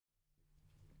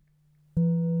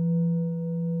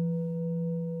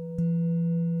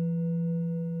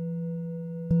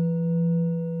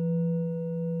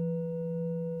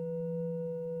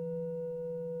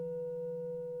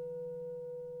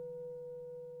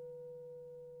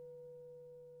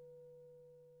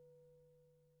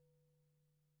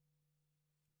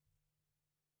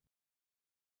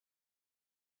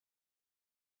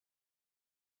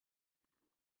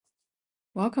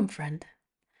Welcome, friend.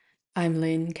 I'm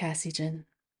Lynn Cassijan,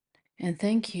 and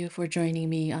thank you for joining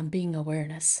me on Being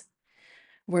Awareness,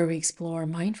 where we explore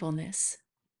mindfulness,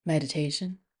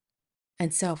 meditation,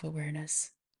 and self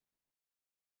awareness.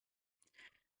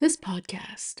 This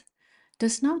podcast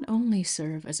does not only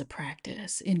serve as a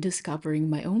practice in discovering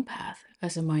my own path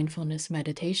as a mindfulness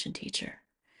meditation teacher,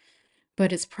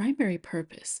 but its primary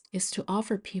purpose is to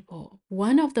offer people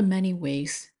one of the many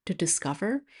ways to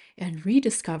discover and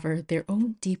rediscover their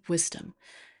own deep wisdom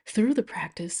through the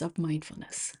practice of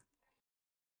mindfulness.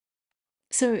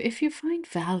 So, if you find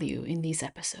value in these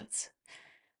episodes,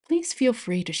 please feel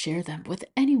free to share them with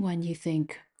anyone you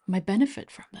think might benefit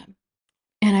from them.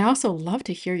 And I also love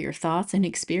to hear your thoughts and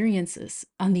experiences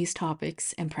on these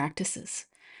topics and practices.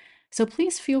 So,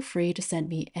 please feel free to send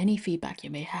me any feedback you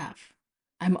may have.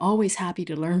 I'm always happy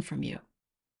to learn from you.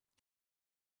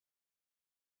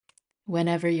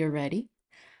 Whenever you're ready,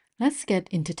 let's get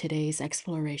into today's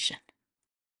exploration.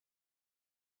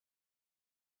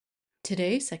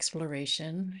 Today's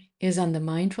exploration is on the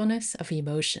mindfulness of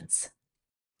emotions.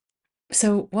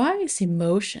 So, why is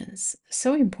emotions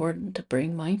so important to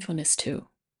bring mindfulness to?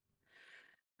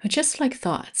 Just like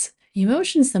thoughts,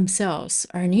 emotions themselves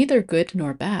are neither good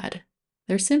nor bad.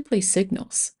 They're simply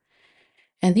signals.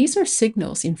 And these are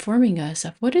signals informing us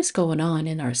of what is going on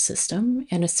in our system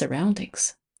and its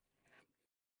surroundings.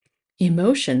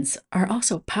 Emotions are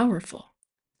also powerful,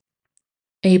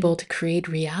 able to create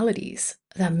realities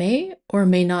that may or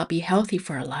may not be healthy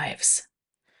for our lives.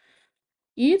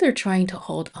 Either trying to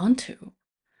hold onto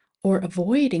or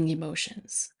avoiding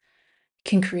emotions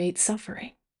can create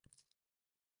suffering.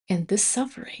 And this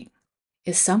suffering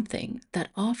is something that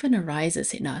often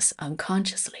arises in us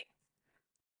unconsciously.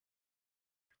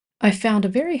 I found a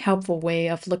very helpful way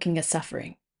of looking at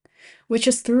suffering, which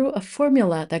is through a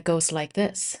formula that goes like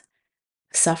this: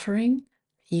 suffering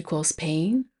equals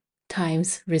pain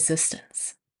times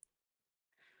resistance.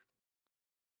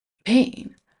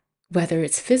 Pain, whether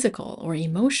it's physical or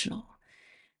emotional,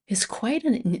 is quite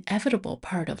an inevitable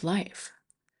part of life.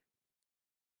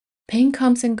 Pain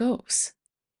comes and goes,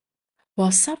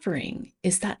 while suffering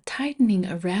is that tightening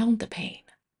around the pain,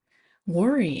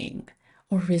 worrying,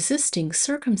 or resisting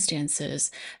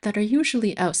circumstances that are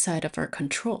usually outside of our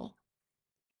control.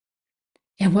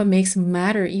 And what makes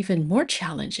matter even more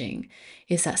challenging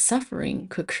is that suffering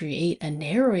could create a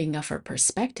narrowing of our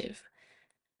perspective,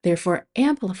 therefore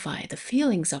amplify the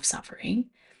feelings of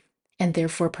suffering, and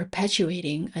therefore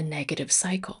perpetuating a negative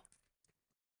cycle.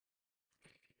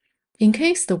 In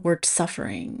case the word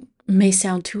suffering may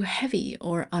sound too heavy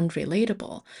or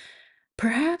unrelatable,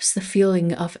 perhaps the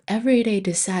feeling of everyday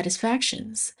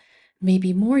dissatisfactions may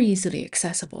be more easily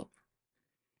accessible.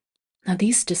 Now,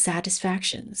 these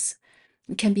dissatisfactions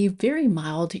can be very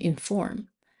mild in form,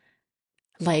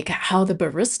 like how the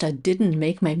barista didn't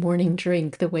make my morning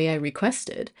drink the way I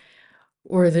requested,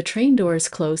 or the train doors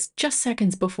closed just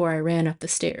seconds before I ran up the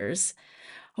stairs,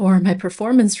 or my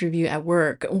performance review at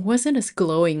work wasn't as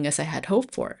glowing as I had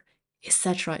hoped for,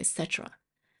 etc., etc.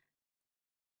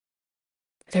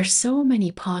 There's so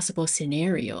many possible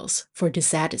scenarios for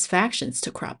dissatisfactions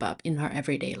to crop up in our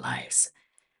everyday lives.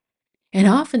 And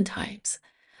oftentimes,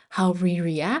 how we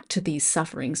react to these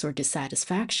sufferings or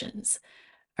dissatisfactions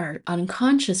are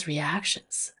unconscious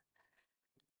reactions.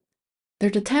 They're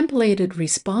the templated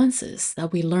responses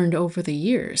that we learned over the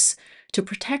years to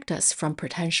protect us from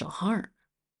potential harm.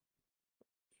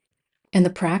 And the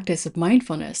practice of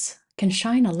mindfulness can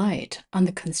shine a light on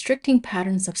the constricting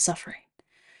patterns of suffering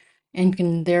and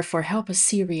can therefore help us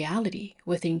see reality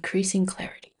with increasing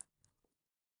clarity.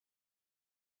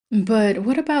 But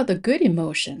what about the good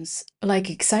emotions, like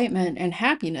excitement and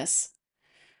happiness?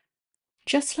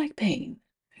 Just like pain,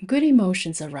 good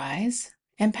emotions arise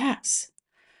and pass.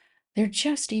 They're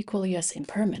just equally as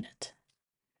impermanent.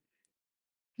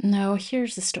 Now,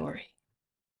 here's the story.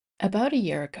 About a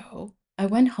year ago, I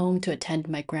went home to attend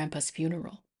my grandpa's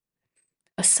funeral.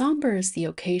 As somber as the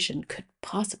occasion could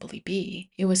possibly be,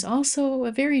 it was also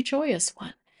a very joyous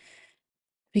one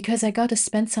because I got to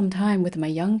spend some time with my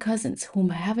young cousins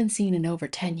whom I haven't seen in over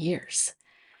 10 years.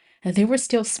 And they were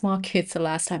still small kids the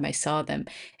last time I saw them,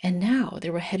 and now they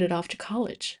were headed off to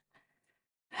college.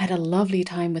 I had a lovely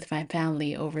time with my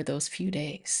family over those few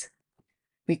days.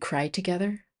 We cried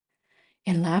together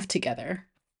and laughed together.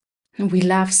 We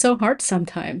laughed so hard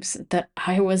sometimes that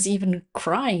I was even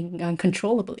crying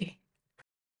uncontrollably.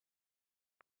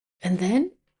 And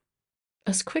then,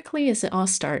 as quickly as it all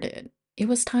started, it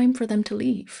was time for them to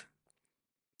leave.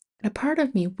 And a part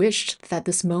of me wished that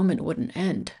this moment wouldn't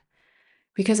end,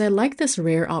 because I liked this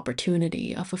rare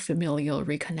opportunity of a familial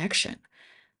reconnection.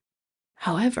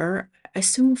 However, I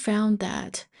soon found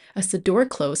that as the door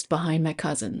closed behind my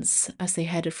cousins as they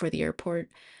headed for the airport,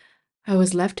 I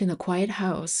was left in a quiet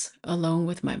house alone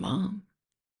with my mom.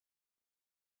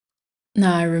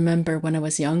 Now, I remember when I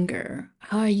was younger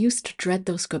how I used to dread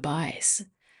those goodbyes,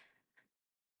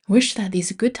 wish that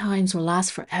these good times will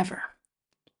last forever.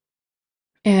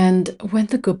 And when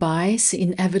the goodbyes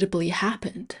inevitably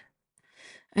happened,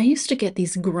 I used to get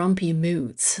these grumpy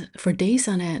moods for days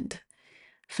on end,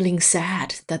 feeling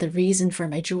sad that the reason for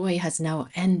my joy has now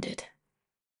ended.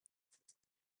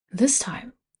 This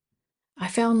time, I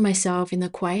found myself in the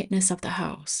quietness of the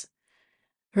house,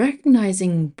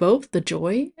 recognizing both the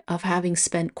joy of having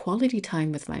spent quality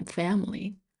time with my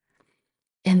family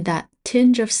and that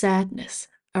tinge of sadness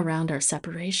around our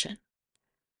separation.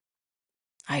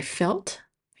 I felt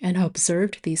and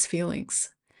observed these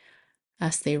feelings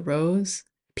as they rose,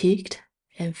 peaked,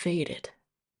 and faded.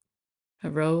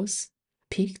 Arose,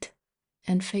 peaked,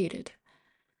 and faded.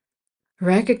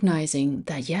 Recognizing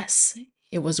that, yes,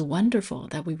 it was wonderful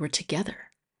that we were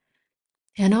together.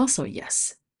 And also,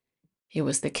 yes, it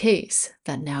was the case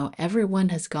that now everyone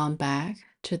has gone back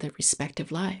to their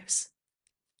respective lives.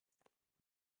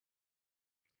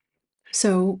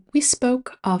 So, we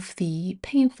spoke of the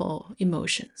painful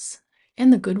emotions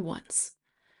and the good ones.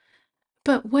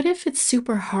 But what if it's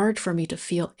super hard for me to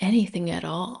feel anything at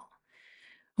all?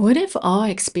 What if all I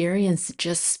experience is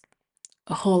just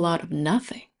a whole lot of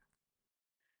nothing?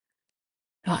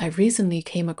 I recently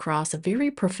came across a very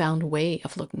profound way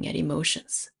of looking at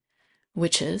emotions,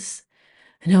 which is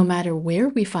no matter where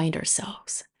we find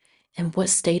ourselves and what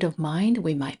state of mind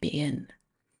we might be in,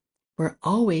 we're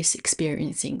always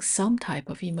experiencing some type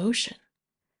of emotion.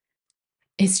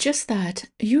 It's just that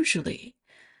usually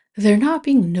they're not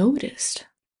being noticed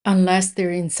unless they're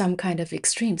in some kind of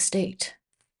extreme state.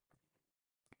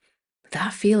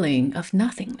 That feeling of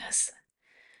nothingness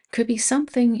could be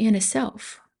something in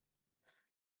itself.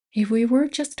 If we were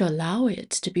just to allow it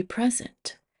to be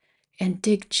present and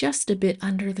dig just a bit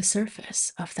under the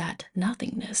surface of that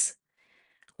nothingness,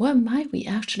 what might we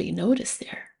actually notice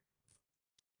there?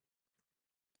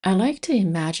 I like to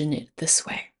imagine it this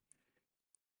way.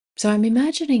 So I'm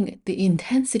imagining the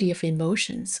intensity of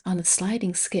emotions on a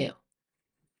sliding scale.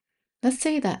 Let's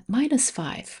say that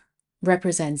 -5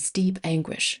 represents deep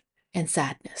anguish and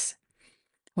sadness,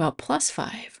 while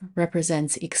 +5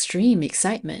 represents extreme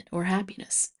excitement or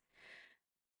happiness.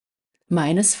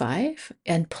 -5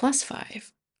 and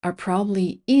 +5 are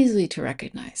probably easy to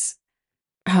recognize.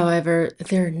 However,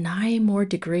 there are 9 more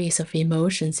degrees of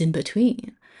emotions in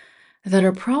between that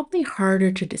are probably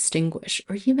harder to distinguish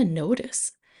or even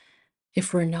notice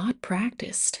if we're not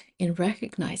practiced in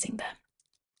recognizing them.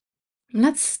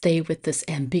 Let's stay with this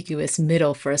ambiguous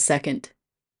middle for a second.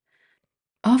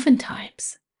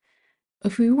 Oftentimes,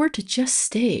 if we were to just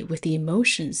stay with the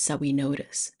emotions that we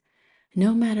notice,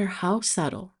 no matter how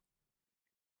subtle,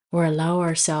 or allow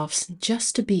ourselves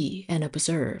just to be and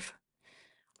observe,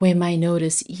 we might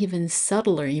notice even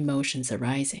subtler emotions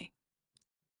arising.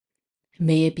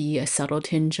 May it be a subtle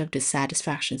tinge of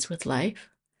dissatisfactions with life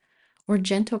or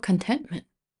gentle contentment.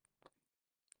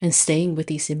 And staying with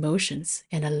these emotions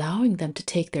and allowing them to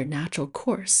take their natural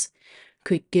course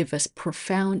could give us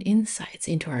profound insights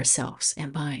into ourselves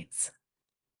and minds.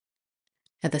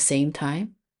 At the same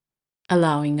time,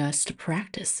 allowing us to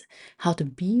practice how to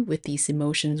be with these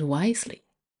emotions wisely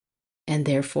and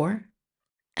therefore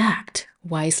act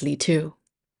wisely too.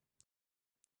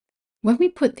 When we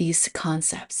put these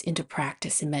concepts into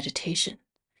practice in meditation,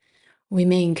 we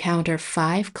may encounter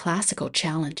 5 classical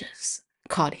challenges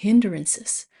called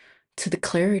hindrances to the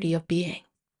clarity of being.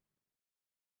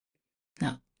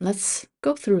 Now, let's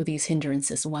go through these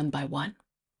hindrances one by one.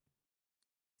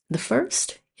 The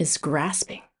first is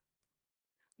grasping,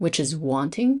 which is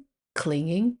wanting,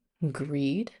 clinging,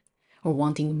 greed, or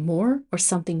wanting more or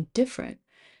something different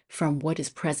from what is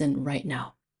present right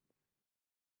now.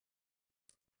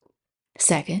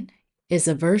 Second is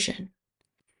aversion,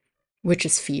 which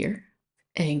is fear,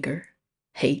 anger,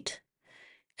 hate,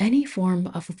 any form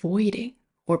of avoiding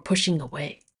or pushing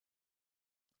away.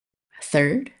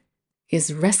 Third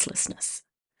is restlessness,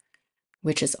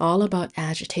 which is all about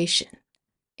agitation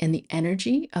and the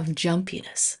energy of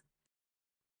jumpiness.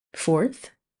 Fourth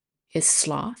is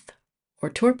sloth or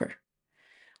torpor,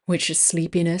 which is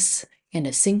sleepiness and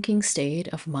a sinking state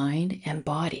of mind and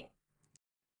body.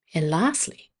 And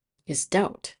lastly is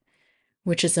doubt,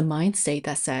 which is a mind state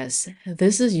that says,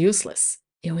 this is useless.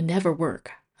 It will never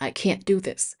work. I can't do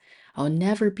this. I'll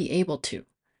never be able to.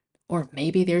 Or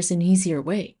maybe there's an easier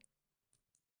way.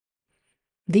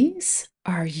 These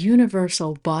are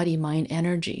universal body mind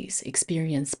energies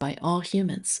experienced by all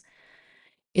humans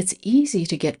It's easy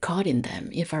to get caught in them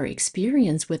if our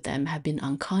experience with them have been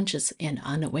unconscious and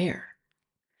unaware.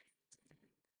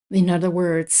 In other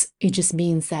words, it just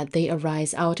means that they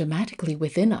arise automatically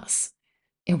within us,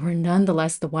 and we're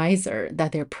nonetheless the wiser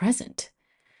that they're present.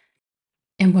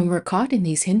 And when we're caught in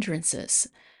these hindrances,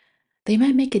 they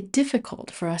might make it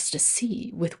difficult for us to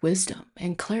see with wisdom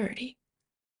and clarity.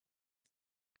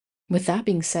 With that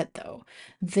being said, though,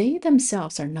 they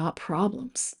themselves are not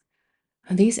problems.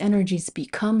 These energies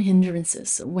become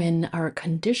hindrances when our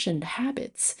conditioned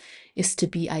habits is to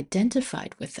be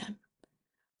identified with them,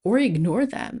 or ignore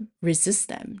them, resist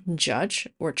them, judge,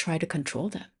 or try to control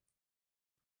them.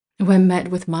 When met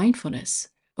with mindfulness,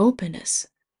 openness,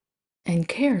 and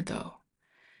care, though,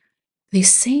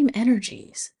 these same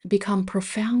energies become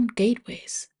profound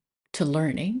gateways to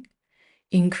learning,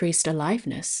 increased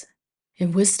aliveness,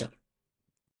 and wisdom.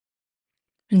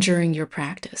 And during your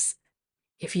practice,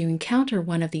 if you encounter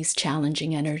one of these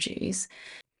challenging energies,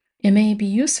 it may be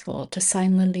useful to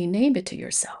silently name it to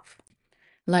yourself,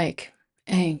 like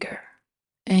anger,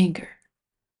 anger,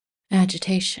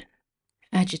 agitation,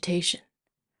 agitation,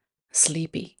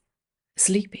 sleepy,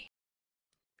 sleepy.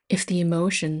 If the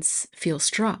emotions feel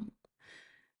strong,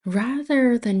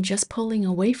 rather than just pulling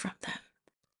away from them,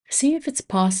 see if it's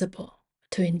possible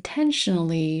to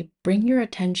intentionally bring your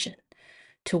attention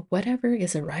to whatever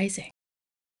is arising.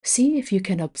 See if you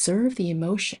can observe the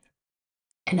emotion,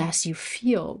 and as you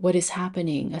feel what is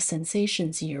happening as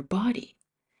sensations in your body,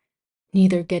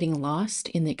 neither getting lost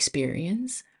in the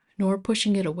experience nor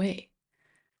pushing it away,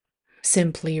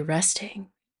 simply resting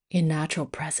in natural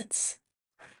presence.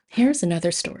 Here's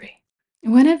another story.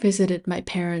 When I visited my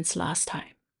parents last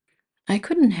time, I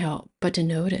couldn't help but to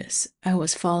notice I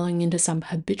was falling into some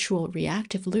habitual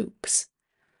reactive loops.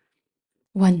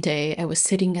 One day, I was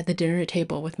sitting at the dinner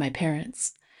table with my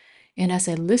parents, and as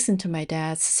I listened to my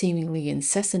dad's seemingly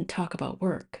incessant talk about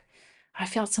work, I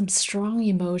felt some strong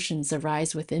emotions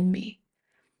arise within me.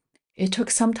 It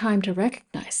took some time to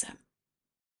recognize them.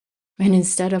 And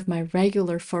instead of my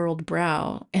regular furrowed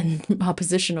brow and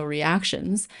oppositional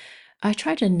reactions, I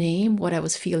tried to name what I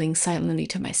was feeling silently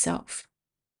to myself.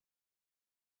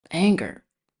 Anger,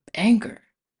 anger.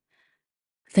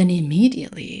 Then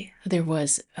immediately there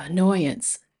was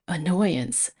annoyance,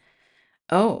 annoyance.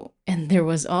 Oh, and there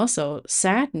was also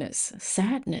sadness,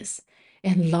 sadness,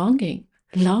 and longing,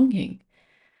 longing.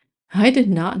 I did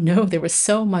not know there was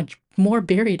so much more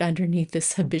buried underneath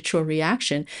this habitual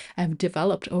reaction I've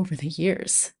developed over the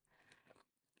years.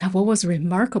 Now, what was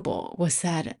remarkable was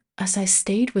that as I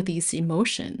stayed with these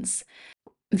emotions,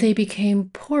 they became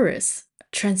porous,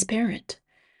 transparent,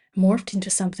 morphed into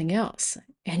something else,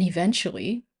 and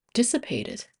eventually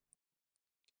dissipated.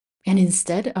 And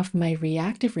instead of my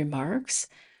reactive remarks,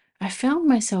 I found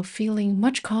myself feeling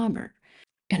much calmer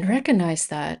and recognized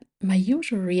that my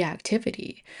usual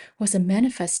reactivity was a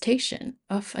manifestation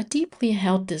of a deeply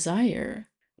held desire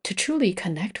to truly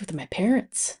connect with my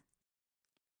parents.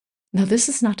 Now, this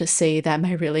is not to say that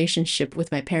my relationship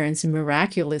with my parents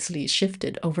miraculously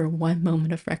shifted over one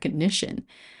moment of recognition.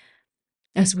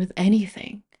 As with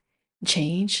anything,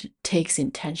 change takes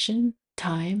intention,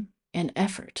 time, and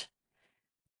effort.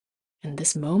 And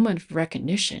this moment of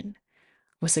recognition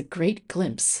was a great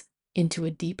glimpse into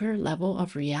a deeper level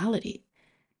of reality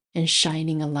and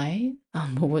shining a light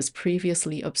on what was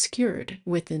previously obscured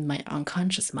within my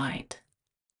unconscious mind.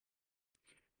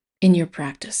 In your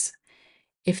practice,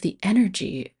 if the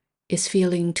energy is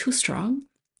feeling too strong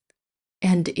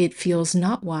and it feels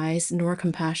not wise nor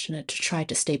compassionate to try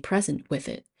to stay present with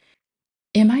it,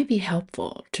 it might be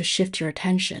helpful to shift your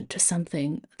attention to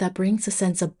something that brings a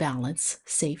sense of balance,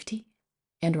 safety,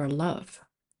 and or love.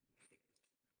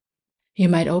 You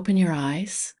might open your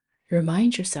eyes,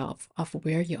 remind yourself of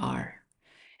where you are,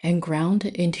 and ground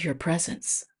into your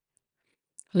presence.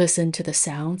 Listen to the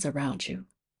sounds around you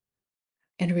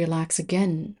and relax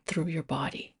again through your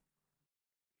body.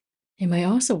 You might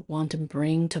also want to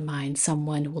bring to mind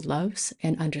someone who loves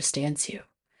and understands you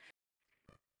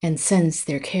and sense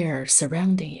their care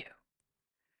surrounding you.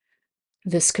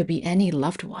 This could be any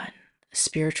loved one,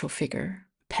 spiritual figure,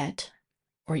 pet,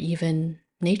 or even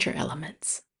nature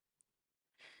elements.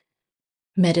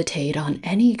 Meditate on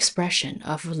any expression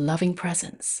of loving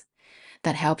presence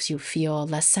that helps you feel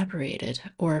less separated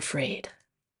or afraid.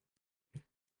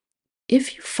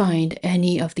 If you find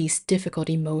any of these difficult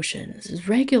emotions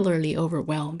regularly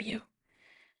overwhelm you,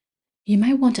 you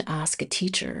might want to ask a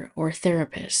teacher or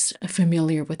therapist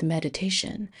familiar with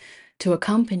meditation to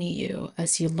accompany you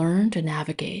as you learn to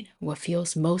navigate what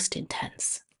feels most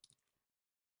intense.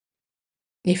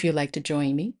 If you'd like to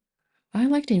join me,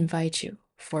 I'd like to invite you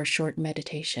for a short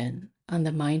meditation on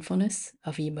the mindfulness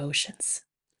of emotions.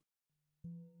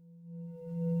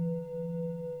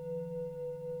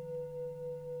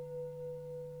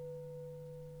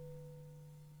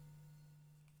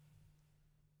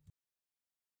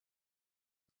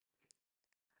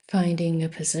 Finding a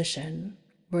position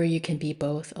where you can be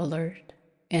both alert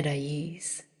and at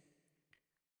ease,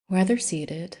 whether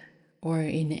seated or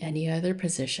in any other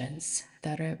positions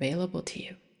that are available to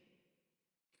you,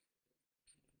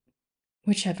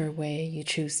 whichever way you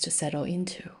choose to settle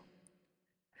into.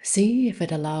 See if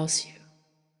it allows you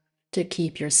to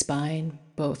keep your spine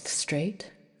both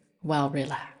straight while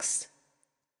relaxed.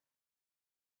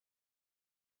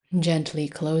 Gently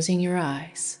closing your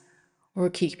eyes or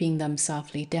keeping them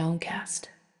softly downcast,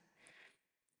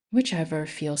 whichever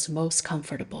feels most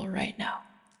comfortable right now.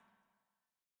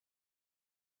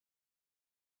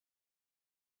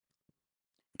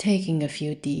 Taking a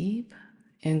few deep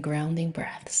and grounding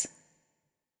breaths.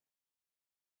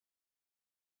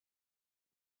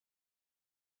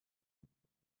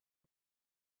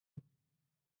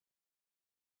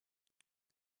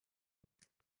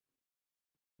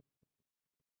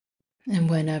 And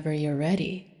whenever you're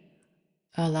ready,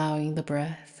 allowing the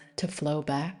breath to flow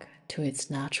back to its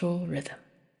natural rhythm.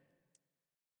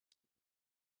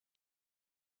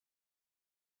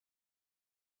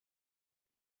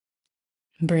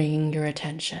 Bringing your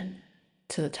attention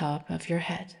to the top of your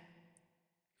head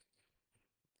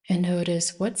and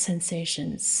notice what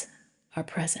sensations are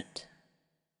present.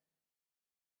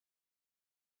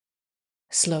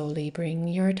 Slowly bring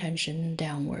your attention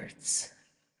downwards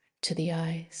to the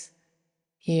eyes,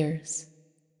 ears,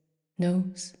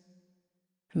 nose,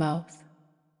 mouth,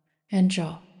 and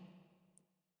jaw.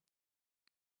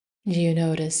 Do you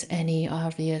notice any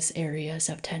obvious areas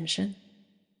of tension?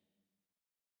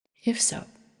 If so,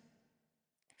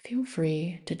 feel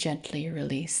free to gently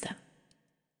release them.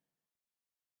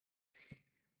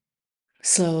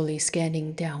 Slowly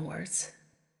scanning downwards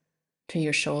to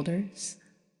your shoulders,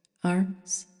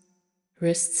 arms,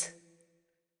 wrists,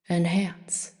 and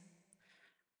hands,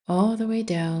 all the way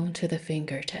down to the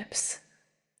fingertips.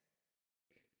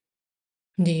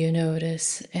 Do you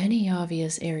notice any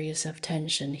obvious areas of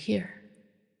tension here?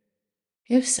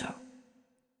 If so,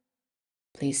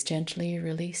 please gently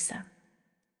release them.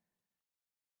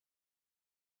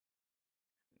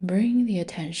 Bring the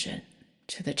attention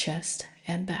to the chest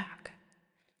and back,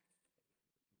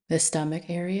 the stomach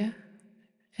area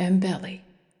and belly,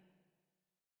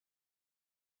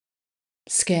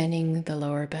 scanning the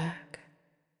lower back,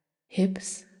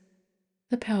 hips,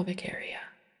 the pelvic area.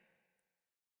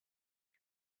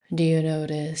 Do you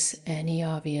notice any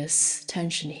obvious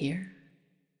tension here?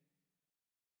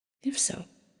 If so,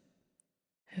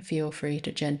 feel free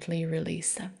to gently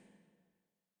release them.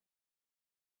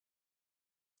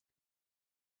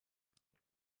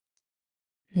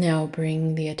 Now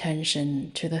bring the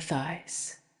attention to the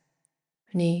thighs,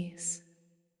 knees,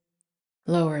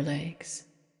 lower legs,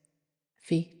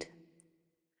 feet,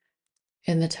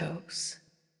 and the toes,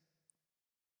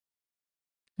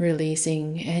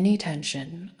 releasing any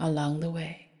tension along the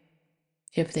way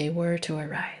if they were to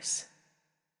arise.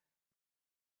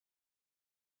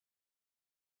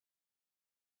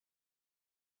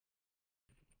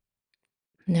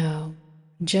 Now,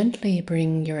 gently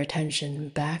bring your attention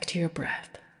back to your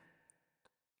breath.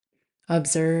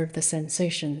 Observe the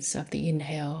sensations of the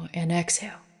inhale and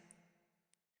exhale.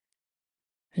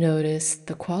 Notice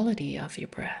the quality of your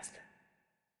breath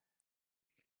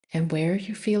and where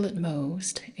you feel it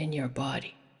most in your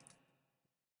body.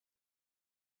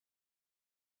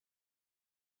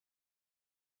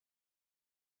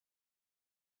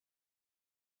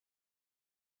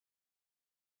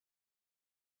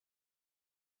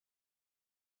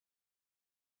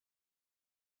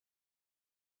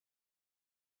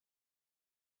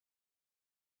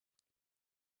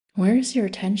 Where is your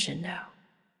attention now?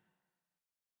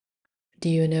 Do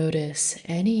you notice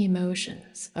any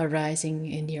emotions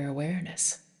arising in your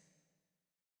awareness?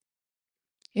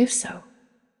 If so,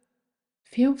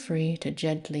 feel free to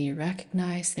gently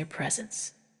recognize their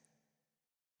presence.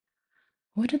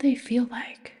 What do they feel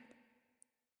like?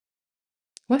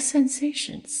 What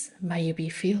sensations might you be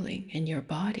feeling in your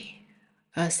body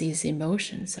as these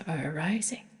emotions are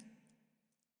arising?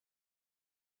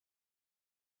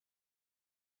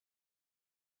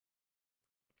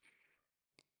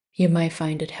 You might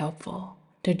find it helpful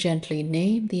to gently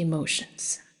name the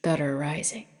emotions that are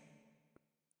arising,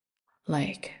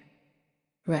 like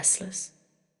restless,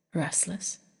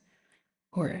 restless,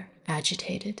 or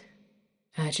agitated,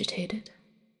 agitated,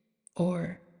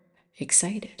 or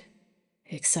excited,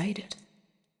 excited.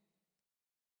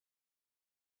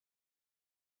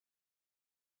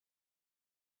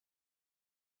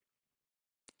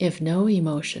 If no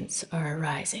emotions are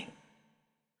arising,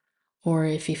 or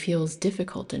if it feels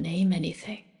difficult to name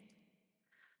anything,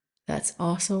 that's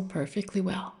also perfectly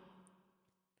well.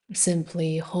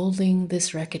 Simply holding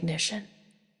this recognition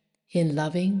in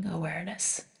loving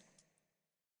awareness.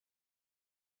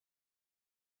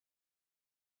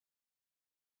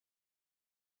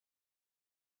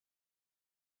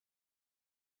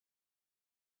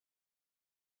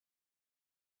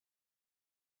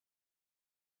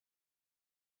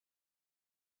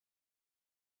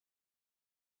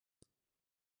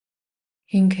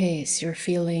 In case you're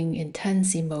feeling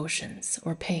intense emotions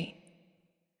or pain,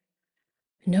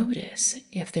 notice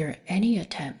if there are any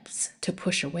attempts to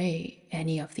push away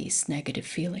any of these negative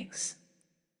feelings.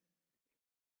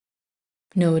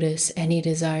 Notice any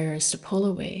desires to pull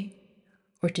away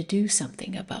or to do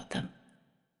something about them.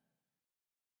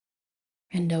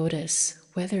 And notice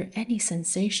whether any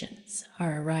sensations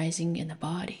are arising in the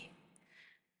body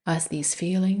as these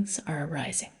feelings are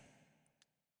arising.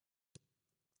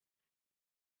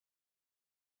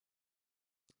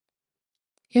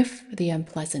 If the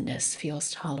unpleasantness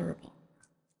feels tolerable,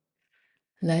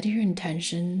 let your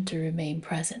intention to remain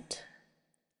present.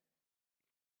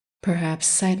 Perhaps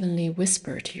silently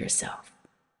whisper to yourself,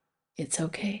 "It's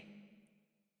okay.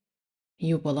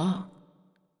 You belong,"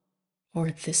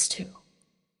 or "this too."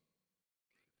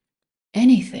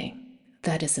 Anything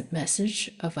that is a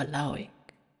message of allowing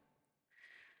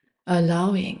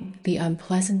the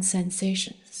unpleasant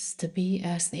sensations to be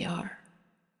as they are,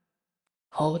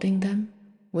 holding them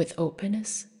with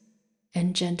openness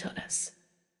and gentleness.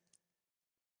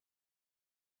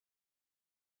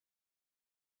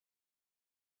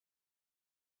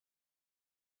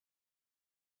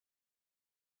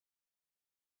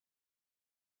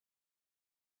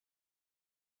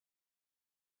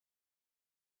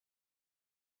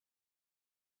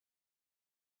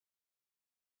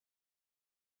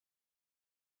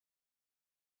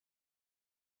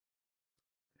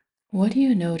 What do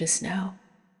you notice now?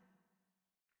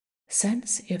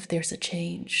 Sense if there's a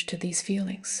change to these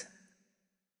feelings.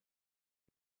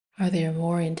 Are there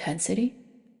more intensity?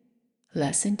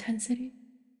 Less intensity?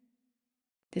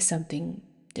 Did something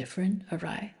different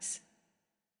arise?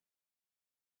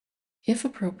 If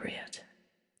appropriate,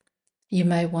 you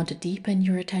might want to deepen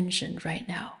your attention right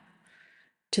now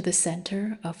to the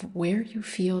center of where you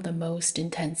feel the most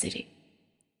intensity.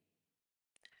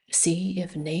 See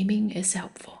if naming is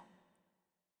helpful.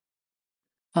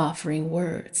 Offering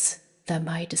words that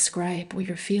might describe what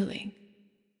you're feeling,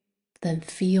 then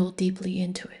feel deeply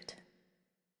into it.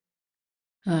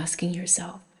 Asking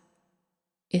yourself,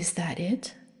 is that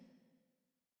it?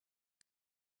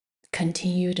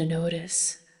 Continue to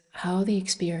notice how the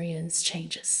experience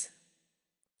changes.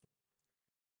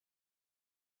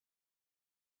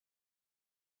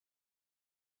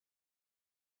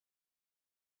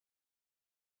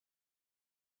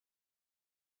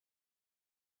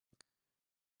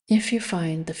 If you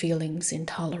find the feelings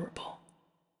intolerable,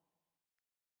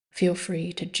 feel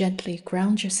free to gently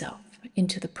ground yourself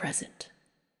into the present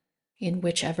in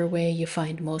whichever way you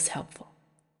find most helpful,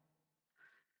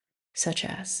 such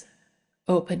as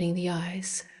opening the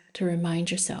eyes to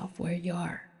remind yourself where you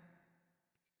are,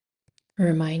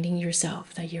 reminding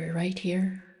yourself that you're right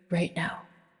here, right now,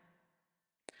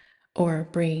 or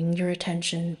bringing your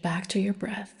attention back to your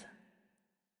breath.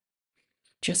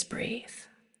 Just breathe.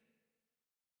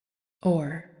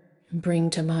 Or bring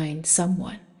to mind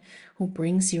someone who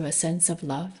brings you a sense of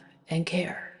love and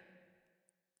care.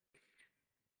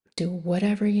 Do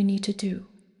whatever you need to do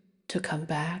to come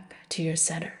back to your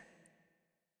center.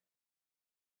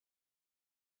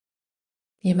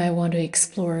 You might want to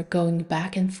explore going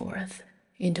back and forth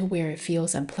into where it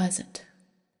feels unpleasant,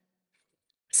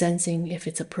 sensing if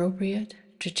it's appropriate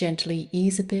to gently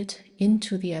ease a bit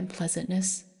into the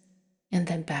unpleasantness and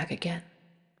then back again.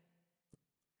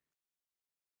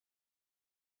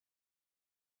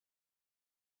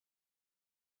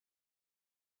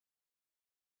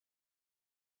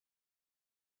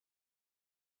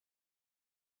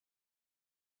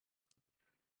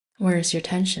 Where is your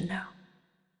tension now?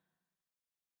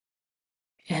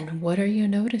 And what are you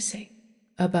noticing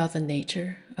about the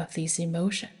nature of these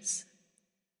emotions?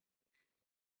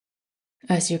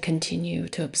 As you continue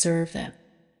to observe them,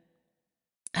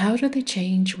 how do they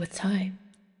change with time?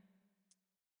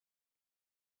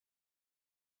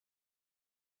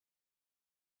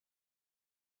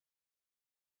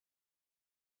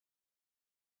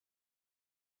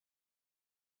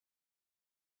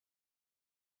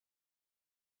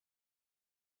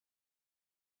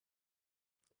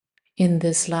 In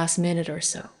this last minute or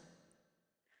so,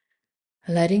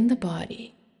 letting the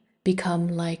body become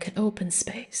like an open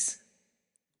space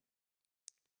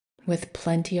with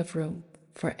plenty of room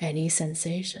for any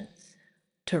sensations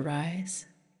to rise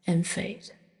and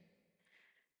fade,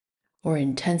 or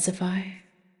intensify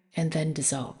and then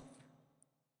dissolve,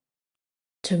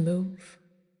 to move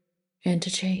and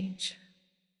to change,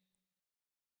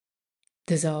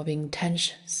 dissolving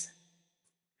tensions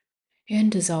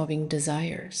and dissolving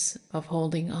desires of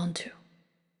holding on to,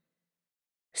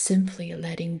 simply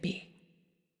letting be.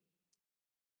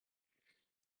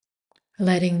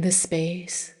 Letting this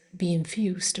space be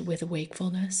infused with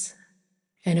wakefulness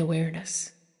and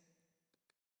awareness,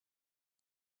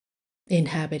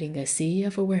 inhabiting a sea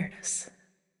of awareness,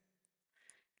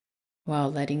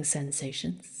 while letting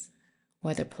sensations,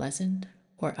 whether pleasant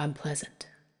or unpleasant,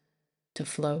 to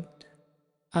float,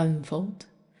 unfold,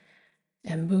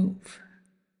 and move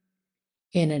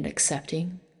in an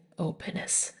accepting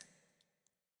openness.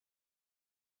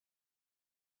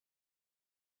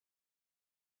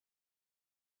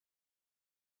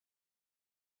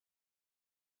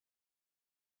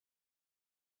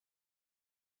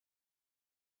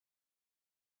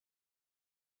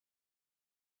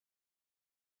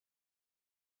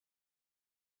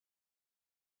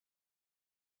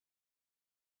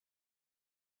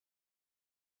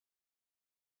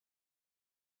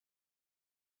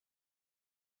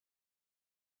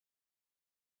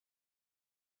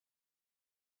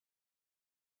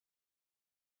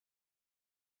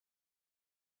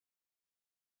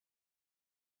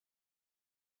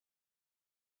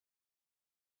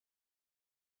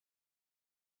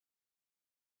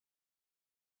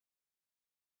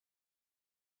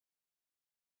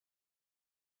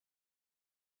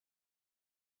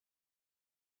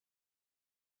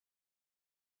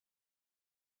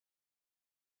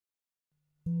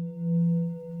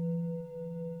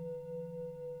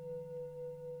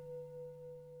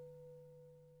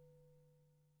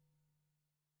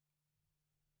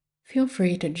 Feel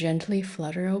free to gently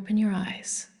flutter open your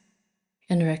eyes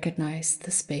and recognize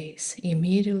the space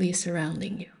immediately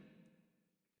surrounding you.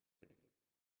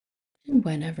 And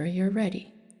whenever you're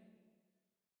ready,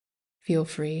 feel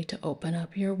free to open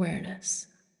up your awareness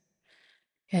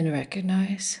and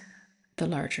recognize the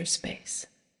larger space.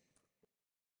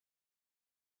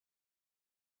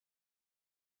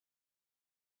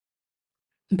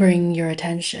 Bring your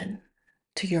attention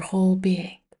to your whole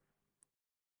being.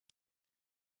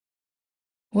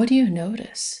 What do you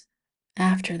notice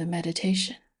after the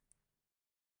meditation?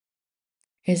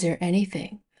 Is there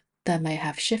anything that might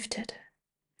have shifted?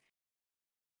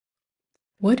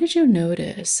 What did you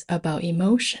notice about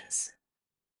emotions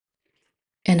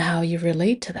and how you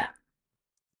relate to them?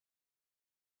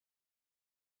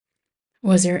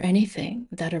 Was there anything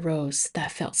that arose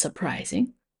that felt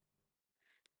surprising,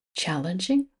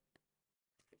 challenging,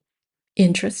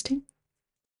 interesting?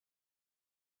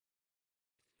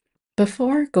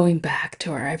 Before going back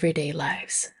to our everyday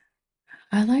lives,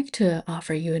 I'd like to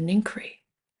offer you an inquiry.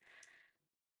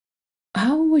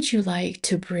 How would you like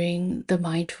to bring the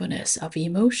mindfulness of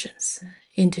emotions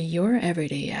into your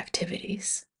everyday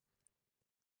activities?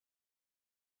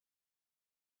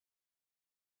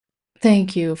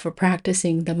 Thank you for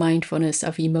practicing the mindfulness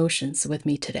of emotions with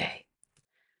me today.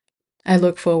 I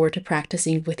look forward to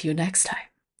practicing with you next time.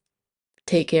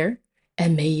 Take care,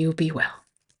 and may you be well.